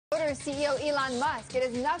Twitter CEO Elon Musk. It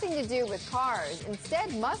has nothing to do with cars.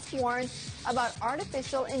 Instead, Musk warned about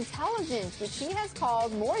artificial intelligence, which he has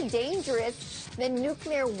called more dangerous than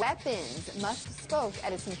nuclear weapons. Musk spoke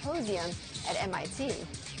at a symposium at MIT.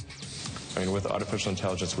 I mean, with artificial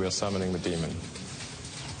intelligence, we are summoning the demon.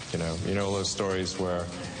 You know all those stories where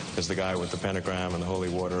there's the guy with the pentagram and the holy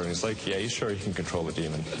water, and he's like, yeah, he's sure he can control the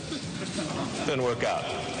demon. Didn't work out.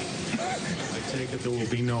 I take it there will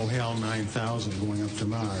be no HAL 9000 going up to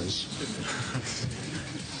Mars.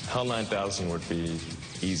 HAL 9000 would be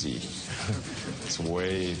easy. It's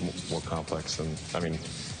way more complex than, I mean,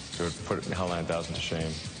 it would put HAL 9000 to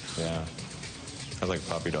shame. Yeah. Sounds like a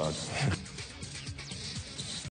puppy dog.